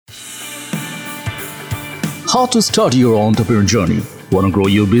How to start your entrepreneur journey? Want to grow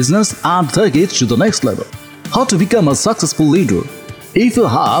your business and take it to the next level? How to become a successful leader? If you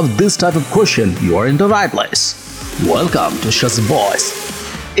have this type of question, you are in the right place. Welcome to Shazzy Voice.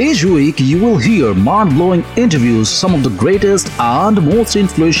 Each week, you will hear mind-blowing interviews some of the greatest and most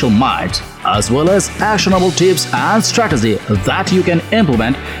influential minds, as well as actionable tips and strategy that you can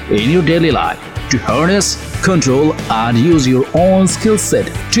implement in your daily life to harness, control, and use your own skill set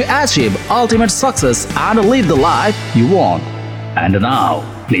to achieve ultimate success and live the life you want. And now,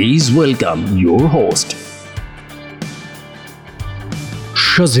 please welcome your host.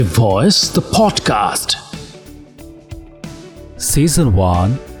 Shazzy Voice, the podcast. Season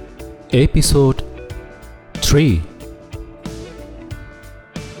 1, Episode 3.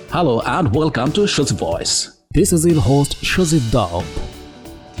 Hello and welcome to Shazzy Voice. This is your host Shazzy Daub.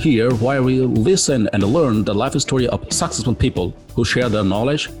 Here, where we listen and learn the life story of successful people who share their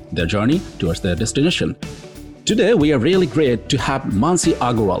knowledge, their journey towards their destination. Today, we are really great to have Mansi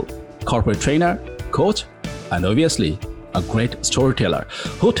Agarwal, corporate trainer, coach, and obviously a great storyteller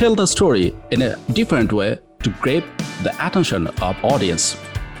who tell the story in a different way to grab the attention of audience.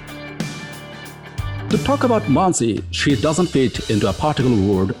 To talk about Mansi, she doesn't fit into a particular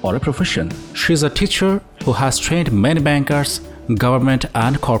word or a profession. She's a teacher who has trained many bankers, government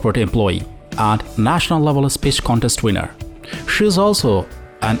and corporate employee, and national level speech contest winner. She is also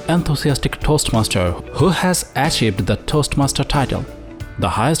an enthusiastic Toastmaster who has achieved the Toastmaster title, the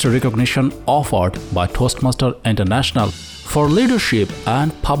highest recognition offered by Toastmaster International for leadership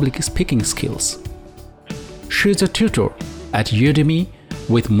and public speaking skills. She is a tutor at Udemy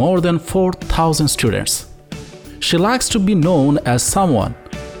with more than 4,000 students. She likes to be known as someone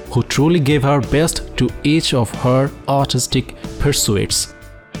who truly gave her best to each of her artistic pursuits.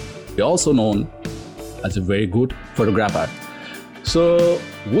 Also known as a very good photographer. So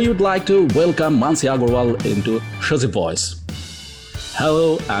we would like to welcome Mansi Agarwal into Shazzy Voice.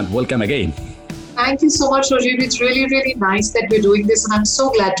 Hello and welcome again. Thank you so much, Rajiv. It's really, really nice that we're doing this and I'm so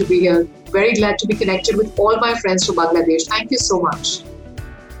glad to be here. Very glad to be connected with all my friends from Bangladesh. Thank you so much.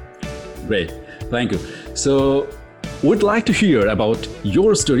 Great. Thank you. So we'd like to hear about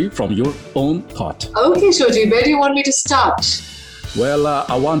your story from your own thought. Okay, Shoji, where do you want me to start? Well,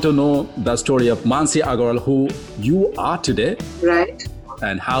 I want to know the story of Mansi Agarwal, who you are today. Right.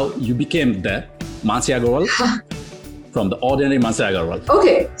 And how you became the Mansi Agarwal from the ordinary Mansi Agarwal.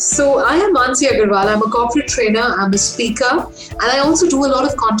 Okay, so I am Mansi Agarwal. I'm a corporate trainer, I'm a speaker, and I also do a lot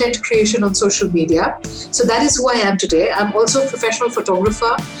of content creation on social media. So that is who I am today. I'm also a professional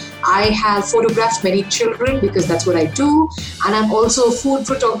photographer. I have photographed many children because that's what I do. And I'm also a food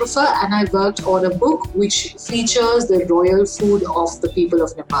photographer and I worked on a book which features the royal food of the people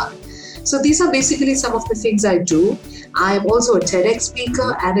of Nepal. So these are basically some of the things I do. I am also a TEDx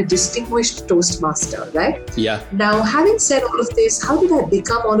speaker and a distinguished Toastmaster, right? Yeah. Now, having said all of this, how did I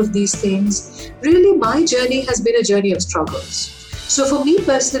become all of these things? Really, my journey has been a journey of struggles. So for me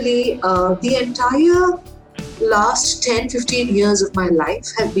personally, the entire last 10-15 years of my life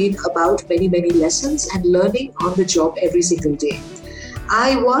have been about many lessons and learning on the job every single day.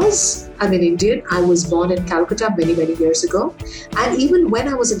 I'm an Indian. I was born in Calcutta many years ago. And even when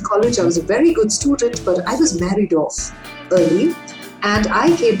I was in college, I was a very good student, but I was married off early. And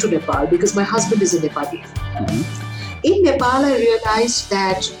I came to Nepal because my husband is a Nepali. Mm-hmm. In Nepal, I realized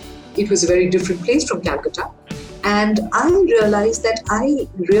that it was a very different place from Calcutta. And I realized that I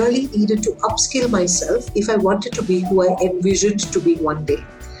really needed to upskill myself if I wanted to be who I envisioned to be one day.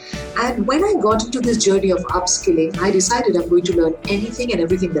 And when I got into this journey of upskilling, I decided I'm going to learn anything and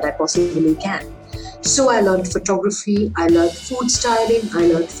everything that I possibly can. So I learned photography, I learned food styling, I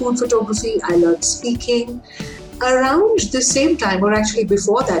learned food photography, I learned speaking. Around the same time, or actually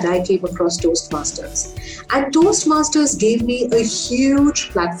before that, I came across Toastmasters. And Toastmasters gave me a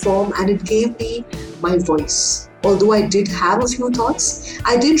huge platform and it gave me my voice. Although I did have a few thoughts,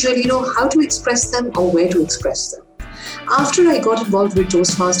 I didn't really know how to express them or where to express them. After I got involved with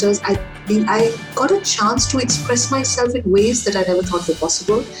Toastmasters, I got a chance to express myself in ways that I never thought were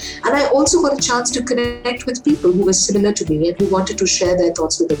possible. And I also got a chance to connect with people who were similar to me and who wanted to share their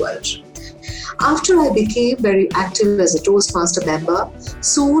thoughts with the world. After I became very active as a Toastmaster member,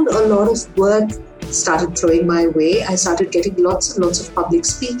 soon a lot of work started flowing my way. I started getting lots and lots of public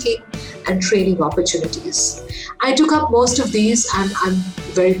speaking and training opportunities. I took up most of these and I'm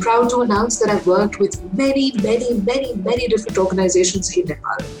very proud to announce that I've worked with many different organizations in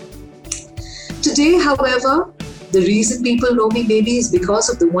Nepal. Today, however, the reason people know me maybe is because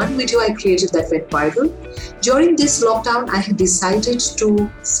of the one video I created that went viral. During this lockdown, I had decided to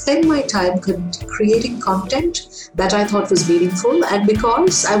spend my time creating content that I thought was meaningful, and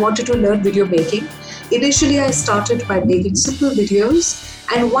because I wanted to learn video making, Initially, I started by making simple videos,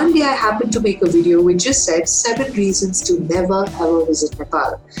 and one day I happened to make a video which just said 7 reasons to never ever visit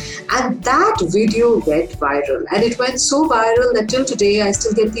Nepal. And that video went viral. And it went so viral that till today I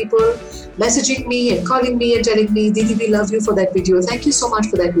still get people messaging me and calling me and telling me, Didi, we love you for that video. Thank you so much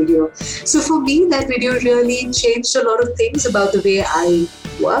for that video. So for me, that video really changed a lot of things about the way I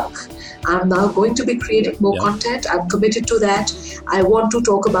work. I'm now going to be creating more content. I'm committed to that. I want to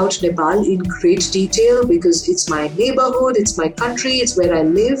talk about Nepal in great detail because it's my neighborhood, it's my country, it's where I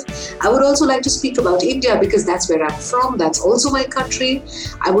live. I would also like to speak about India because that's where I'm from. That's also my country.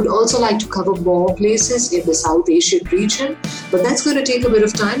 I would also like to cover more places in the South Asian region, but that's going to take a bit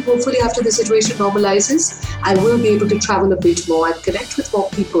of time. Hopefully after the situation normalizes, I will be able to travel a bit more and connect with more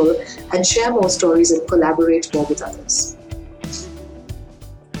people and share more stories and collaborate more with others.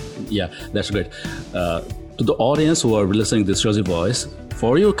 Yeah, that's great. To the audience who are listening to this Rosie voice,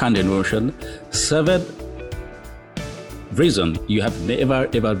 for your kind information, 7 reasons you have never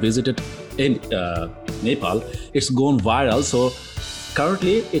ever visited in Nepal. It's gone viral. So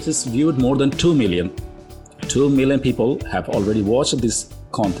currently it is viewed more than 2 million. 2 million people have already watched this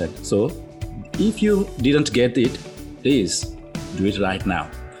content. So if you didn't get it, please do it right now.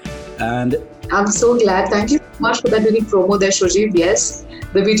 And I'm so glad. Thank you so much for that little promo there, Shojib. Yes,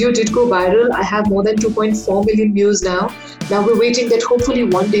 the video did go viral. I have more than 2.4 million views now. Now we're waiting that hopefully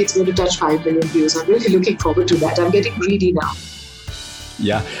one day it's going to touch 5 million views. I'm really looking forward to that. I'm getting greedy now.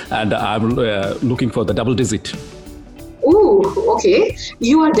 Yeah, and I'm looking for the double digit. Oh, okay.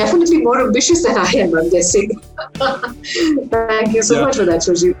 You are definitely more ambitious than I am, I'm guessing. Thank you so much for that,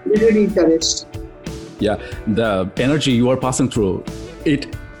 Shojib. We're really encouraged. Yeah, the energy you are passing through,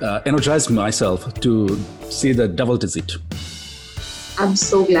 it energized myself to see the double digit. I'm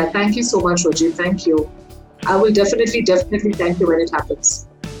so glad. Thank you so much, Roji. Thank you. I will definitely thank you when it happens.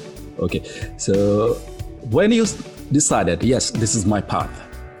 Okay. So when you decided, yes, this is my path.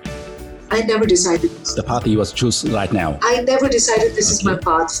 I never decided. The path you was choose right now. I never decided this is my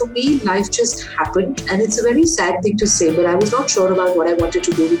path. For me, life just happened. And it's a very sad thing to say, but I was not sure about what I wanted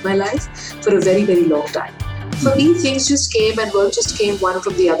to do with my life for a very, very long time. For me, things just came and work just came one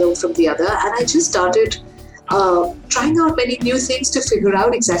from the other. And I just started trying out many new things to figure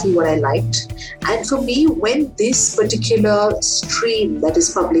out exactly what I liked. And for me, when this particular stream, that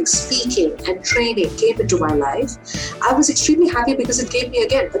is public speaking and training, came into my life, I was extremely happy because it gave me,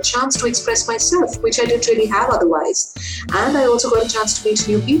 again, a chance to express myself, which I didn't really have otherwise. And I also got a chance to meet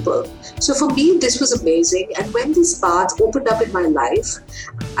new people. So for me, this was amazing. And when this path opened up in my life,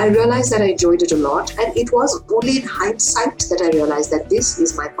 I realized that I enjoyed it a lot. And it was only in hindsight that I realized that this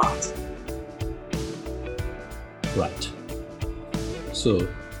is my path. Right. So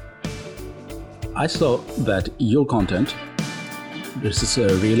I saw that your content, this is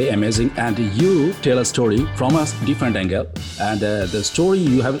really amazing, and you tell a story from a different angle, and the story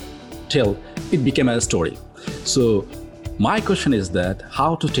you have tell, it became a story. So my question is that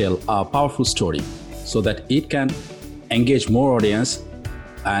how to tell a powerful story so that it can engage more audience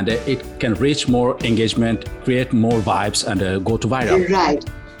and it can reach more engagement, create more vibes, and go to viral. Right.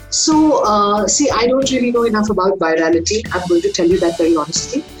 So, see, I don't really know enough about virality. I'm going to tell you that very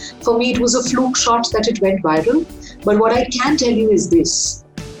honestly. For me, it was a fluke shot that it went viral. But what I can tell you is this.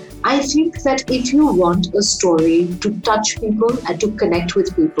 I think that if you want a story to touch people and to connect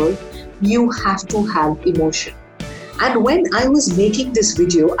with people, you have to have emotion. And when I was making this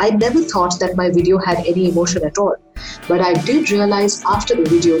video, I never thought that my video had any emotion at all. But I did realize after the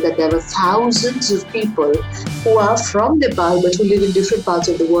video that there were thousands of people who are from Nepal but who live in different parts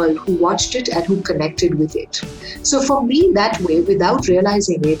of the world who watched it and who connected with it. So for me, that way, without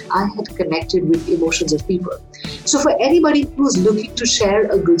realizing it, I had connected with emotions of people. So for anybody who's looking to share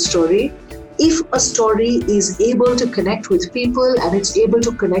a good story, if a story is able to connect with people and it's able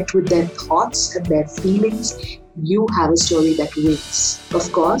to connect with their thoughts and their feelings, you have a story that wins.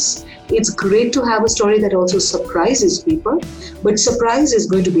 Of course, it's great to have a story that also surprises people, but surprise is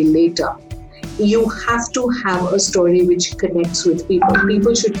going to be later. You have to have a story which connects with people.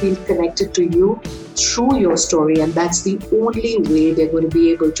 People should feel connected to you through your story, and that's the only way they're going to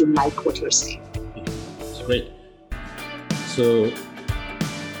be able to like what you're saying. It's great. So,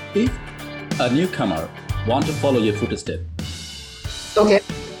 if a newcomer want to follow your footsteps, okay,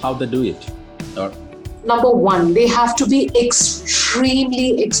 how they do it? Or number one, they have to be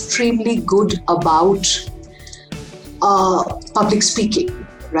extremely good about public speaking,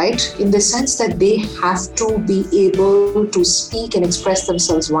 right? In the sense that they have to be able to speak and express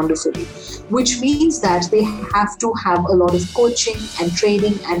themselves wonderfully, which means that they have to have a lot of coaching and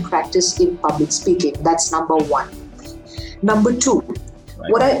training and practice in public speaking. That's number one. Number two,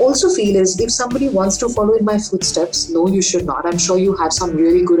 What I also feel is if somebody wants to follow in my footsteps, no, you should not. I'm sure you have some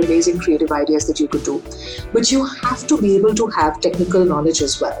really good, amazing, creative ideas that you could do. But you have to be able to have technical knowledge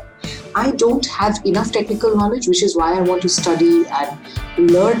as well. I don't have enough technical knowledge, which is why I want to study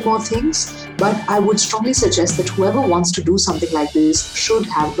and learn more things. But I would strongly suggest that whoever wants to do something like this should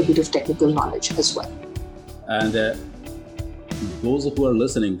have a bit of technical knowledge as well. And those who are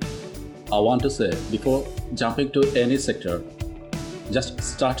listening, I want to say, before jumping to any sector, just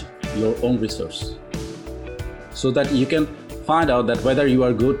start your own research so that you can find out that whether you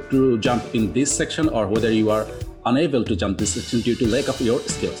are good to jump in this section or whether you are unable to jump this section due to lack of your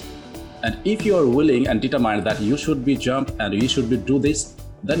skills. And if you are willing and determined that you should be jump and you should be do this,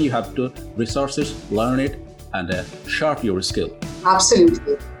 then you have to research it, learn it, and sharpen your skill.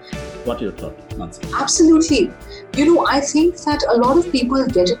 Absolutely. What your thought, Mansi? Absolutely. I think that a lot of people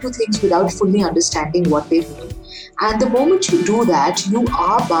get into things without fully understanding what they do. And the moment you do that, you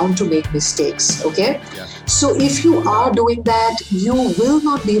are bound to make mistakes, okay? Yeah. So if you are doing that, you will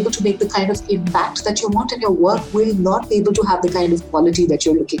not be able to make the kind of impact that you want, and your work will not be able to have the kind of quality that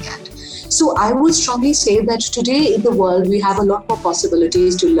you're looking at. So I would strongly say that today in the world, we have a lot more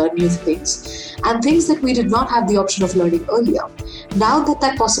possibilities to learn new things and things that we did not have the option of learning earlier. Now that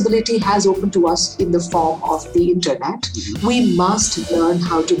that possibility has opened to us in the form of the internet, we must learn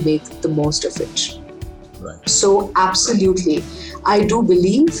how to make the most of it. Right. So absolutely, I do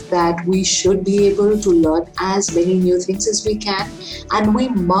believe that we should be able to learn as many new things as we can, and we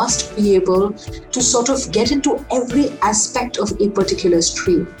must be able to sort of get into every aspect of a particular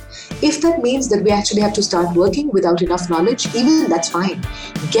stream. If that means that we actually have to start working without enough knowledge, even that's fine.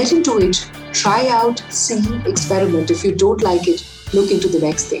 Get into it, try out, see, experiment. If you don't like it, look into the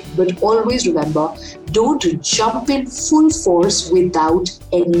next thing. But always remember, don't jump in full force without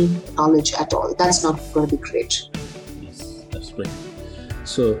any knowledge at all. That's not going to be great. Yes, that's great.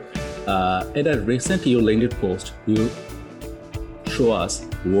 So, in a recent your LinkedIn post, you show us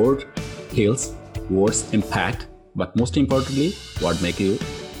word heals, words impact, but most importantly, what make you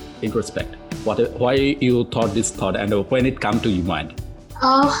introspect? Why you thought this thought, and when it come to your mind?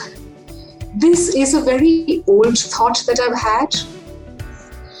 This is a very old thought that I've had.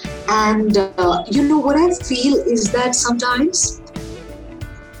 And what I feel is that sometimes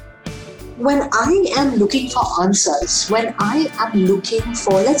when I am looking for answers, when I am looking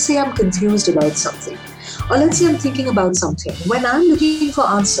for, let's say I'm confused about something, or let's say I'm thinking about something, when I'm looking for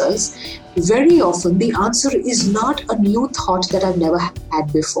answers, very often the answer is not a new thought that I've never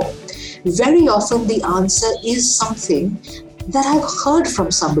had before. Very often the answer is something that I've heard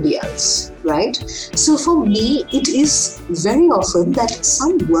from somebody else, right? So for me, it is very often that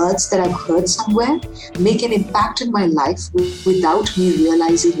some words that I've heard somewhere make an impact in my life without me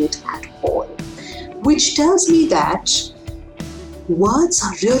realizing it at all, which tells me that words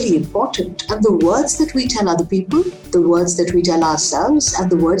are really important, and the words that we tell other people, the words that we tell ourselves,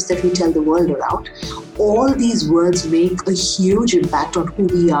 and the words that we tell the world around, all these words make a huge impact on who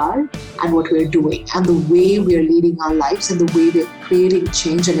we are and what we're doing and the way we're leading our lives and the way we're creating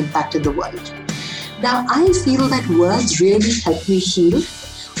change and impact in the world. Now, I feel that words really help me heal.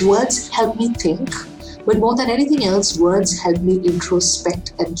 Words help me think. But more than anything else, words help me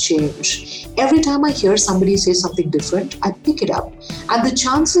introspect and change. Every time I hear somebody say something different, I pick it up. And the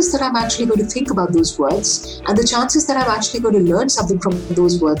chances that I'm actually going to think about those words and the chances that I'm actually going to learn something from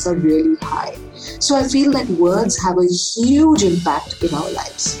those words are really high. So I feel that words have a huge impact in our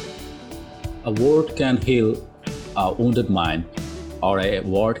lives. A word can heal a wounded mind, or a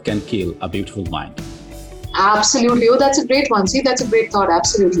word can kill a beautiful mind. Absolutely. Oh, that's a great one. See, that's a great thought.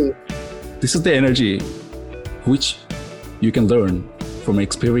 Absolutely. This is the energy which you can learn from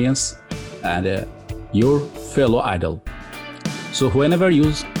experience and your fellow idol. So whenever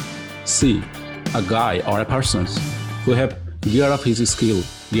you see a guy or a person who have geared up his skill,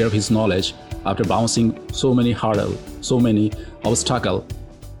 geared up his knowledge after bouncing so many hurdles, so many obstacles,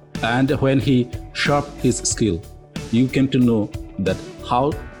 and when he sharp his skill, you came to know that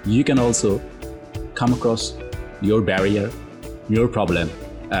how you can also come across your barrier, your problem,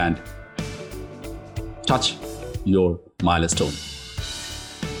 and touch your milestone.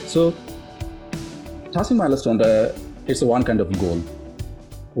 So, touching milestone, it's one kind of goal.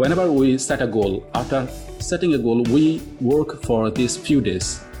 Whenever we set a goal, after setting a goal, we work for these few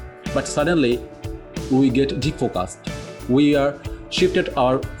days, but suddenly we get defocused. We are shifted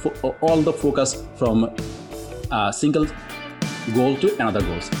all the focus from a single goal to another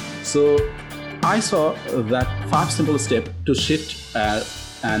goal. So, I saw that 5 simple steps to shift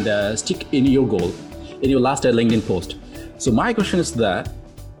and stick in your goal in your last LinkedIn post. So my question is that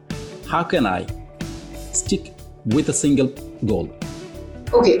how can I stick with a single goal?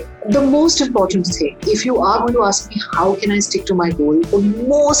 Okay, the most important thing, if you are going to ask me how can I stick to my goal, the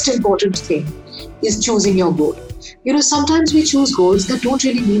most important thing is choosing your goal. Sometimes we choose goals that don't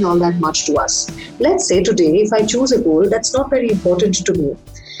really mean all that much to us. Let's say today, if I choose a goal that's not very important to me,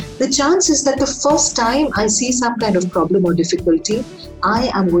 the chance is that the first time I see some kind of problem or difficulty,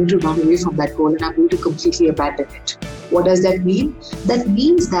 I am going to run away from that goal and I'm going to completely abandon it. What does that mean? That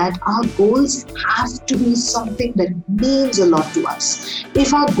means that our goals have to be something that means a lot to us.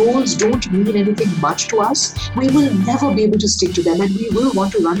 If our goals don't mean anything much to us, we will never be able to stick to them and we will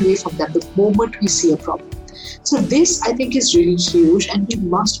want to run away from them the moment we see a problem. So this, I think, is really huge, and we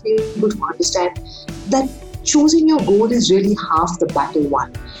must be able to understand that choosing your goal is really half the battle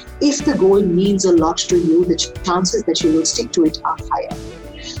won. If the goal means a lot to you, the chances that you will stick to it are higher.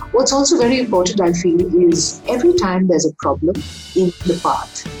 What's also very important, I feel, is every time there's a problem in the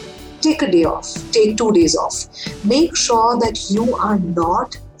path, take a day off, take 2 days off. Make sure that you are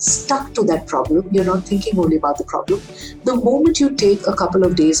not stuck to that problem. You're not thinking only about the problem. The moment you take a couple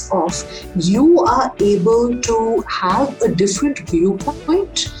of days off, you are able to have a different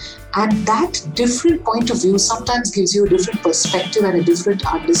viewpoint. And that different point of view sometimes gives you a different perspective and a different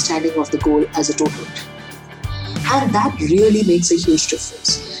understanding of the goal as a total. And that really makes a huge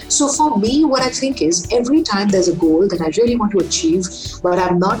difference. So for me, what I think is every time there's a goal that I really want to achieve, but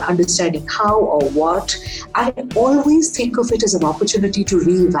I'm not understanding how or what, I always think of it as an opportunity to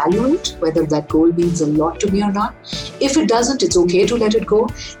reevaluate whether that goal means a lot to me or not. If it doesn't, it's okay to let it go.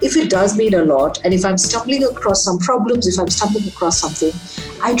 If it does mean a lot, and if I'm stumbling across some problems, if I'm stumbling across something,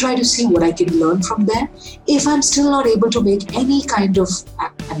 I try to see what I can learn from there. If I'm still not able to make any kind of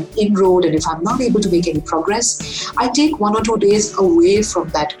an inroad, and if I'm not able to make any progress, I take 1 or 2 days away from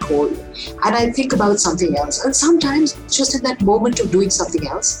that goal and I think about something else. And sometimes just in that moment of doing something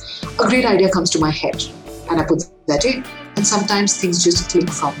else, a great idea comes to my head and I put that in, and sometimes things just click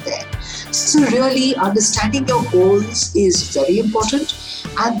from there. So really understanding your goals is very important,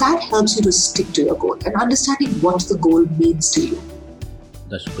 and that helps you to stick to your goal and understanding what the goal means to you.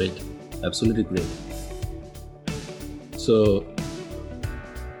 That's great. Absolutely great. So,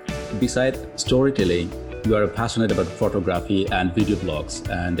 besides storytelling, you are passionate about photography and video blogs,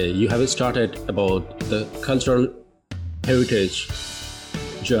 and you have started about the cultural heritage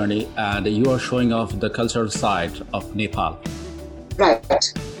journey, and you are showing off the cultural side of Nepal.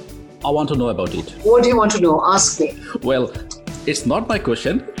 Right. I want to know about it. What do you want to know? Ask me. Well, it's not my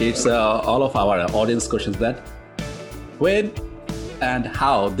question. It's all of our audience questions. That when and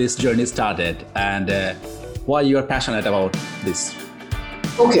how this journey started, and why you are passionate about this.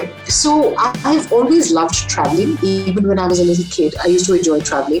 Okay, so I've always loved traveling. Even when I was a little kid, I used to enjoy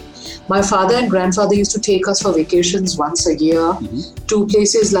traveling. My father and grandfather used to take us for vacations once a year to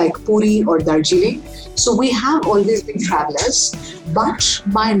places like Puri or Darjeeling. So we have always been travelers, but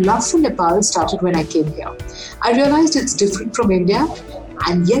my love for Nepal started when I came here. I realized it's different from India,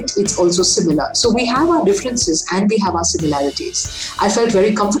 and yet it's also similar. So we have our differences and we have our similarities. I felt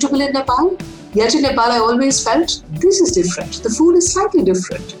very comfortable in Nepal, yet in Nepal I always felt this is different. The food is slightly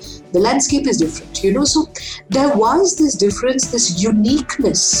different. The landscape is different, So there was this difference, this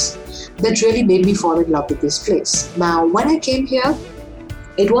uniqueness that really made me fall in love with this place. Now, when I came here,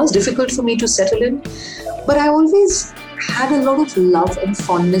 it was difficult for me to settle in, but I always had a lot of love and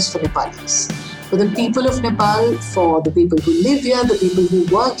fondness for Nepalis. For the people of Nepal, for the people who live here, the people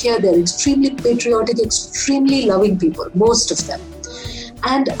who work here, they're extremely patriotic, extremely loving people, most of them.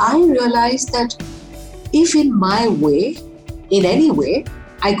 And I realized that if in my way, in any way,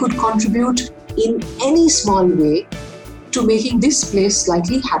 I could contribute in any small way to making this place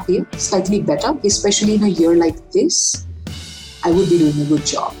slightly happier, slightly better, especially in a year like this, I would be doing a good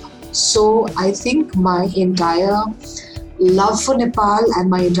job. So I think my entire love for Nepal and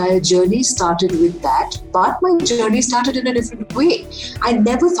my entire journey started with that, but my journey started in a different way. I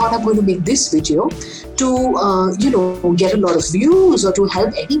never thought I'm going to make this video to, get a lot of views or to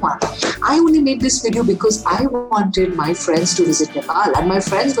help anyone. I only made this video because I wanted my friends to visit Nepal, and my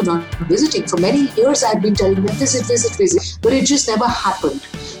friends were not visiting. For many years, I'd been telling them, visit, but it just never happened.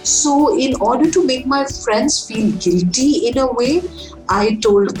 So in order to make my friends feel guilty in a way, I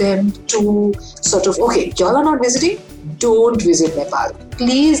told them to sort of, okay, y'all are not visiting? Don't visit Nepal.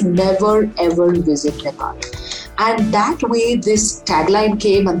 Please never ever visit Nepal. And that way this tagline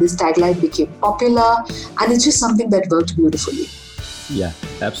came, and this tagline became popular, and it's just something that worked beautifully. Yeah,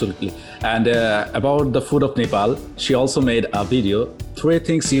 absolutely. And about the food of Nepal, she also made a video, 3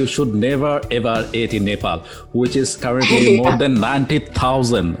 things you should never ever eat in Nepal, which is currently more than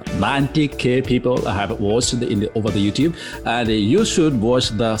 90K people have watched over the YouTube. And you should watch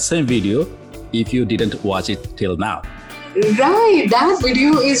the same video if you didn't watch it till now. Right, that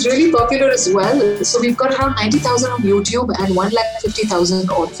video is really popular as well. So we've got around 90,000 on YouTube and 150,000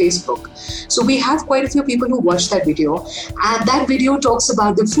 on Facebook. So we have quite a few people who watch that video. And that video talks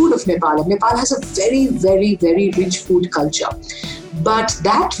about the food of Nepal. And Nepal has a very, very, very rich food culture. But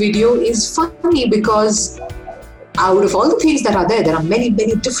that video is funny because out of all the things that are there are many,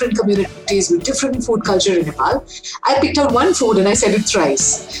 many different communities with different food culture in Nepal. I picked out one food and I said it's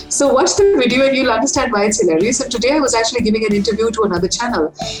rice. So watch the video and you'll understand why it's hilarious. And today I was actually giving an interview to another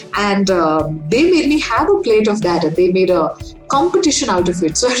channel and they made me have a plate of that and they made a competition out of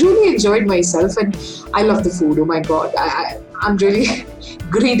it. So I really enjoyed myself and I love the food. Oh my God, I'm really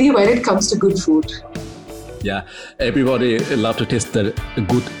greedy when it comes to good food. Yeah, everybody love to taste the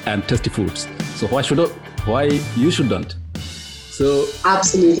good and tasty foods. So why you shouldn't? So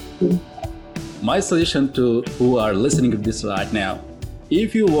absolutely. My suggestion to who are listening to this right now,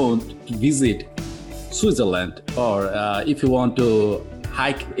 if you want to visit Switzerland or if you want to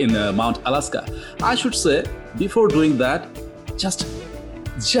hike in Mount Alaska, I should say before doing that, just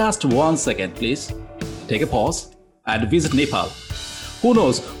 1 second, please take a pause and visit Nepal. Who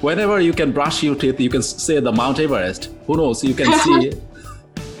knows, whenever you can brush your teeth, you can say the Mount Everest. Who knows, you can see.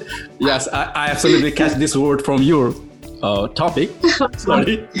 Yes, I absolutely catch this word from your topic.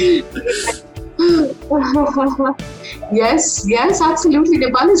 Sorry. Yes, absolutely.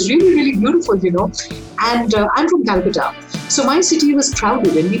 Nepal is really, really beautiful, And I'm from Calcutta. So my city was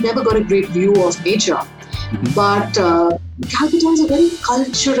crowded and we never got a great view of nature. Mm-hmm. But Calcutta is a very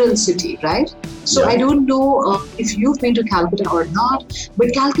cultural city, right? So I don't know if you've been to Calcutta or not,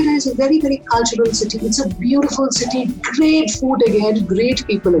 but Calcutta is a very, very cultural city. It's a beautiful city, great food again, great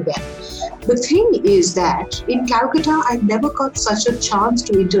people again. The thing is that in Calcutta, I never got such a chance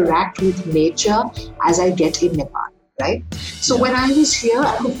to interact with nature as I get in Nepal, right? So when I was here,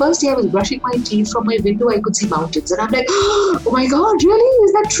 the first day I was brushing my teeth, from my window I could see mountains. And I'm like, oh my God, really?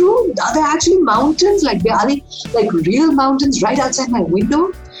 Is that true? Are there actually mountains? Are they like real mountains right outside my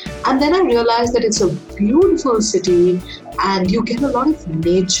window? And then I realized that it's a beautiful city and you get a lot of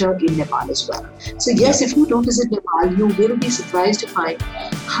nature in Nepal as well. So yes, if you do visit Nepal, you will be surprised to find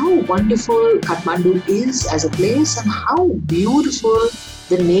how wonderful Kathmandu is as a place and how beautiful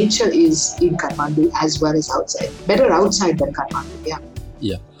the nature is in Kathmandu as well as outside. Better outside than Kathmandu,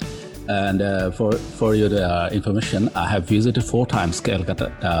 yeah. And for your information, I have visited 4 times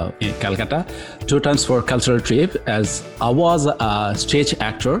Calcutta, 2 times for cultural trip as I was a stage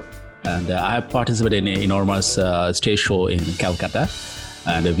actor and I have participated in an enormous stage show in Calcutta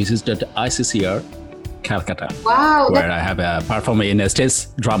and I visited ICCR Calcutta. Wow, where I have performed in a stage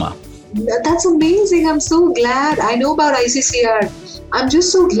drama. That's amazing. I'm so glad. I know about ICCR. I'm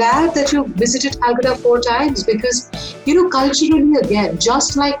just so glad that you visited Calcutta 4 times because, culturally again,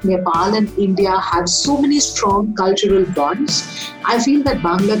 just like Nepal and India have so many strong cultural bonds, I feel that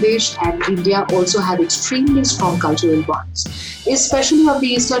Bangladesh and India also have extremely strong cultural bonds, especially on the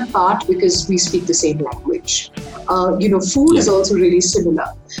eastern part because we speak the same language. Food is also really similar.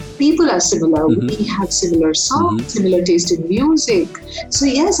 People are similar. Mm-hmm. We have similar songs, similar taste in music. So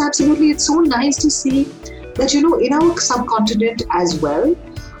yes, absolutely. It's so nice to see that, in our subcontinent as well,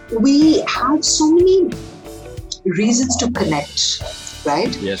 we have so many reasons to connect,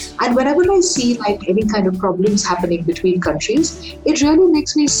 right? Yes. And whenever I see any kind of problems happening between countries, it really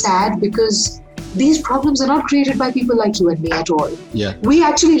makes me sad because these problems are not created by people like you and me at all. Yeah. We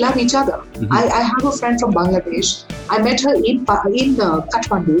actually love each other. Mm-hmm. I have a friend from Bangladesh. I met her in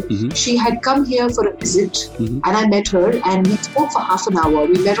Kathmandu. Mm-hmm. She had come here for a visit and I met her and we spoke for half an hour.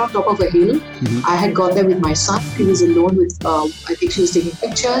 We met on top of a hill. Mm-hmm. I had gone there with my son. He was alone with, I think she was taking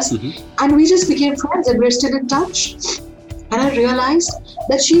pictures. Mm-hmm. And we just became friends and we're still in touch. And I realized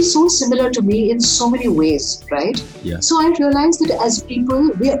that she's so similar to me in so many ways, right? Yeah. So I realized that as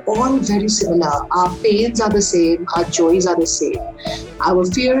people, we're all very similar. Our pains are the same, our joys are the same, our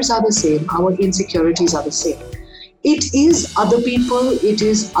fears are the same, our insecurities are the same. It is other people, it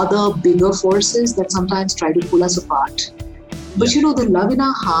is other bigger forces that sometimes try to pull us apart. But the love in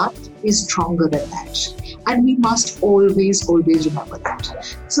our heart is stronger than that. And we must always, always remember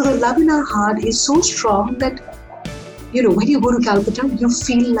that. So the love in our heart is so strong that when you go to Calcutta, you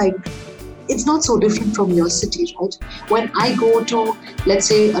feel like it's not so different from your city, right? When I go to, let's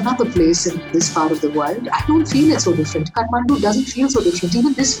say, another place in this part of the world, I don't feel it so different. Kathmandu doesn't feel so different.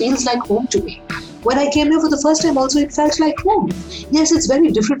 Even this feels like home to me. When I came here for the first time also, it felt like home. Yes, it's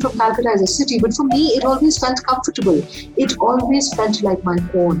very different from Calcutta as a city, but for me, it always felt comfortable. It always felt like my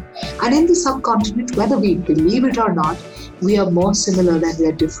own. And in the subcontinent, whether we believe it or not, we are more similar than we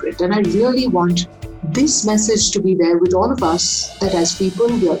are different. And I really want this message to be there with all of us, that as people,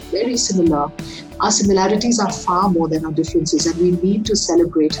 we are very similar. Our similarities are far more than our differences, and we need to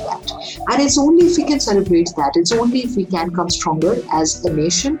celebrate that. And it's only if we can celebrate that, it's only if we can come stronger as a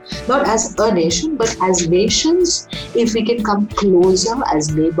nation, not as a nation, but as nations, if we can come closer as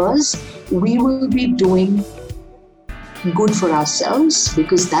neighbors, we will be doing good for ourselves,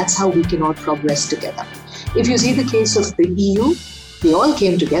 because that's how we can all progress together. If you see the case of the EU, they all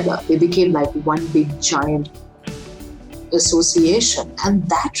came together. They became like one big giant association, and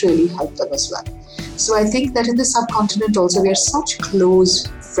that really helped them as well. So I think that in the subcontinent also, we are such close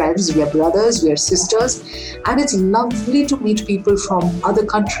friends, we are brothers, we are sisters, and it's lovely to meet people from other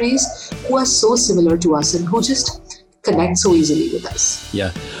countries who are so similar to us and who just connect so easily with us.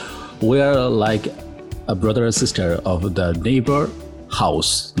 Yeah, we are like a brother or sister of the neighbor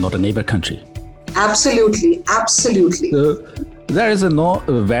house, not a neighbor country. Absolutely, absolutely. So there is no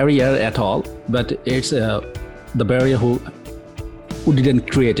barrier at all, but it's the barrier who didn't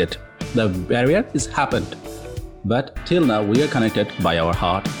create it. The barrier is happened, but till now we are connected by our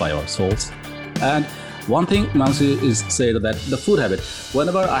heart, by our souls. And one thing Mansi is said that the food habit.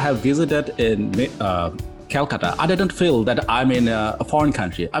 Whenever I have visited in Calcutta, I didn't feel that I'm in a foreign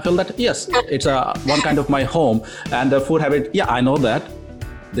country. I feel that yes, it's one kind of my home, and the food habit. Yeah, I know that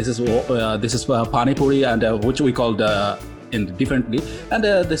this is pani puri, and which we call in differently, and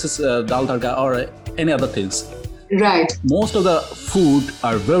this is dal tadka or any other things. Right. Most of the food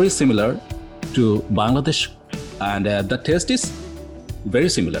are very similar to Bangladesh, and the taste is very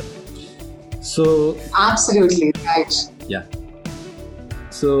similar. So absolutely right. Yeah.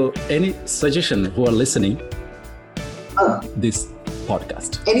 So any suggestion who are listening this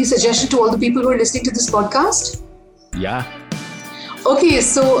podcast? Any suggestion to all the people who are listening to this podcast? Yeah. Okay,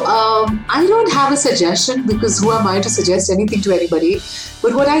 so I don't have a suggestion, because who am I to suggest anything to anybody?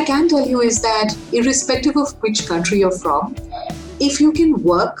 But what I can tell you is that irrespective of which country you're from, if you can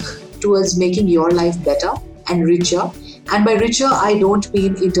work towards making your life better and richer, and by richer I don't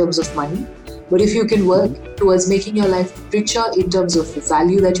mean in terms of money, but if you can work towards making your life richer in terms of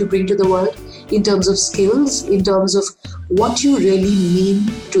value that you bring to the world, in terms of skills, in terms of what you really mean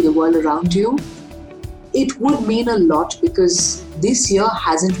to the world around you, it would mean a lot, because this year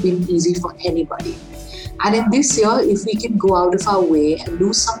hasn't been easy for anybody. And in this year, if we can go out of our way and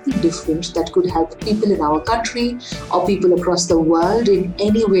do something different that could help people in our country or people across the world in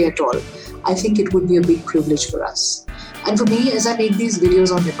any way at all, I think it would be a big privilege for us. And for me, as I make these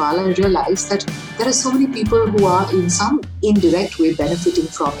videos on Nepal, I realize that there are so many people who are in some indirect way benefiting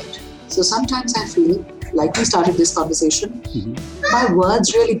from it. So sometimes I feel, like we started this conversation, my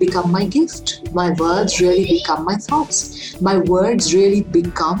words really become my gift. My words really become my thoughts. My words really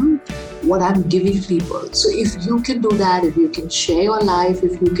become what I'm giving people. So if you can do that, if you can share your life,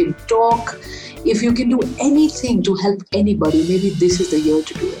 if you can talk, if you can do anything to help anybody, maybe this is the year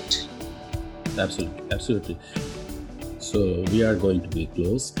to do it. Absolutely, absolutely. So we are going to be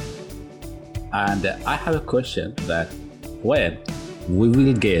close. And I have a question that when we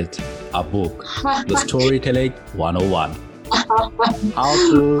will get a book, the Storytelling 101. How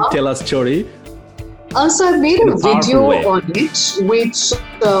to tell a story. Also, I made a video way. on it, which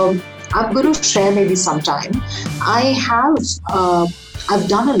I'm going to share maybe sometime. I've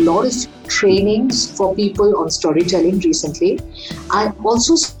done a lot of trainings for people on storytelling recently. I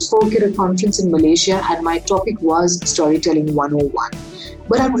also spoke at a conference in Malaysia, and my topic was Storytelling 101.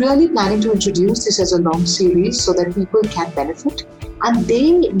 But I'm really planning to introduce this as a long series so that people can benefit and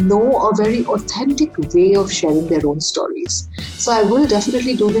they know a very authentic way of sharing their own stories. So I will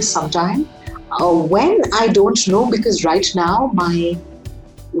definitely do this sometime. When, I don't know, because right now my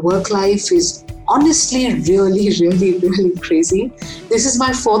work life is honestly really crazy. This is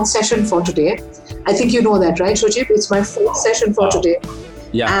my 4th session for today. I think you know that, right, Shojib? It's my 4th session for today.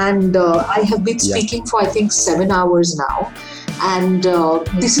 Yeah. And I have been speaking for I think 7 hours now. And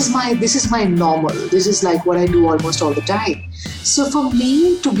this is my normal. This is like what I do almost all the time. So for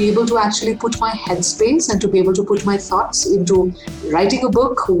me to be able to actually put my headspace and to be able to put my thoughts into writing a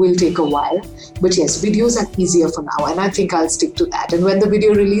book will take a while. But yes, videos are easier for now, and I think I'll stick to that. And when the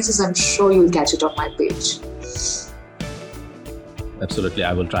video releases, I'm sure you'll catch it on my page. Absolutely,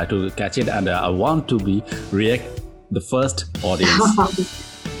 I will try to catch it, and I want to be react the first audience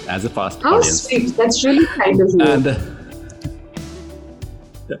as a first How audience. sweet! That's really kind of you. And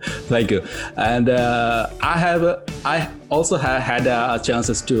thank you. And I also have had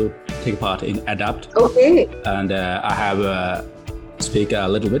chances to take part in Adapt. Okay. And I have speak a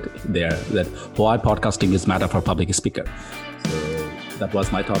little bit there that why podcasting is matter for public speaker. So that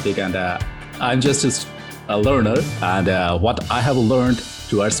was my topic, and I'm just a learner, and what I have learned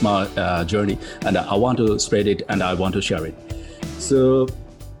towards my journey, and I want to spread it and I want to share it. So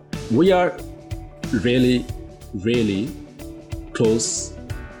we are really, really close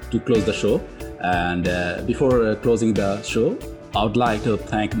to close the show. And before closing the show, I would like to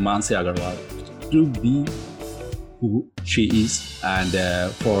thank Mansi Agarwal to be who she is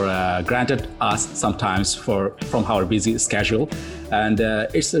and for granted us sometimes from our busy schedule. And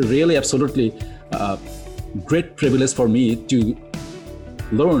it's a really absolutely great privilege for me to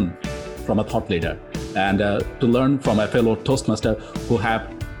learn from a thought leader and to learn from a fellow Toastmaster who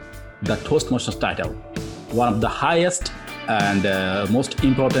have the Toastmaster title, one of the highest and most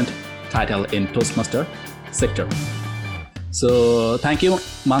important title in Toastmaster sector. So thank you,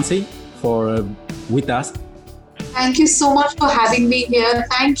 Mansi, for with us. Thank you so much for having me here.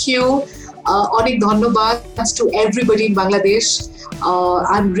 Thank you. Onik dhanyabad to everybody in Bangladesh.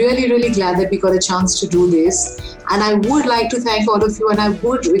 I'm really, really glad that we got a chance to do this. And I would like to thank all of you, and I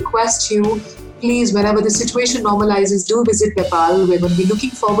would request you, please, whenever the situation normalizes, do visit Nepal. We're going to be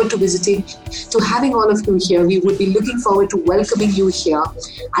looking forward to visiting, to having all of you here. We would be looking forward to welcoming you here.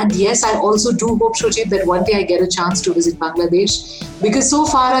 And yes, I also do hope, Shojit, that one day I get a chance to visit Bangladesh. Because so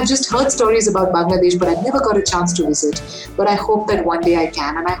far I've just heard stories about Bangladesh, but I've never got a chance to visit. But I hope that one day I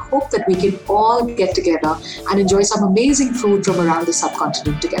can. And I hope that we can all get together and enjoy some amazing food from around the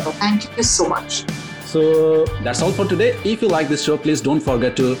subcontinent together. Thank you so much. So that's all for today. If you like this show, please don't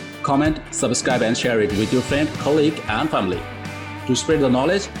forget to comment, subscribe, and share it with your friend, colleague, and family. To spread the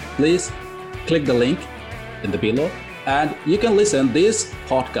knowledge, please click the link in the below, and you can listen this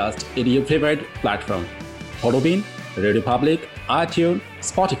podcast in your favorite platform: Podbean, Radio Public, iTunes,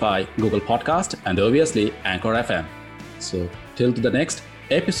 Spotify, Google Podcast, and obviously Anchor FM. So till to the next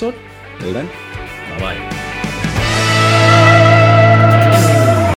episode. Till then, bye bye.